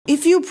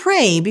if you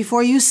pray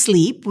before you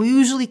sleep, we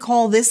usually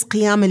call this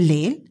qiyyamul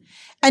lail.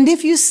 And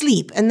if you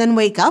sleep and then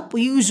wake up,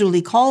 we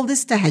usually call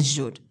this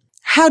tahajjud.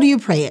 How do you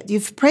pray it?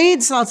 You've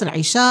prayed Salat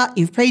al-Isha,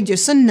 you've prayed your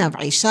Sunnah of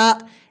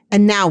Isha,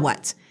 and now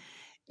what?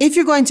 If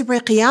you're going to pray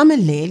Qiyam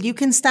al-Layl, you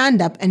can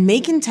stand up and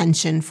make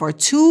intention for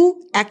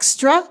 2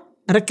 extra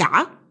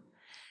rak'ah,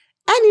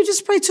 and you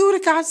just pray 2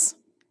 rak'ahs,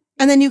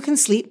 and then you can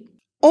sleep.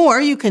 Or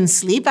you can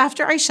sleep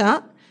after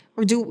Isha,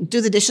 or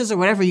do the dishes or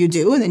whatever you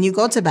do, and then you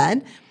go to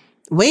bed,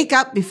 wake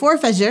up before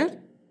Fajr.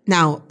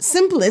 Now,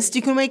 simplest,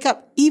 you can wake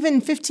up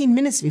even 15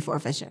 minutes before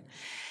Fajr,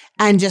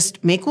 and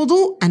just make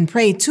wudu and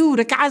pray 2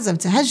 rak'ahs of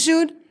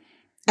tahajjud,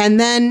 and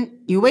then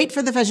you wait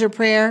for the Fajr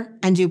prayer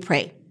and you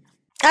pray.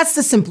 That's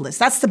the simplest,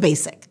 that's the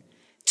basic.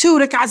 2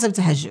 rak'ahs of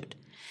tahajjud.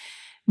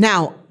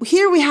 Now,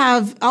 here we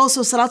have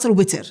also Salat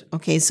al-Witr.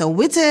 Okay, so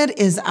Witr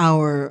is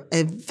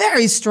a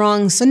very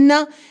strong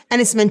sunnah,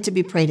 and it's meant to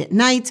be prayed at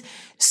night.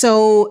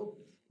 So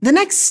the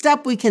next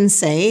step we can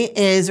say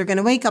is we're going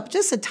to wake up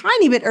just a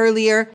tiny bit earlier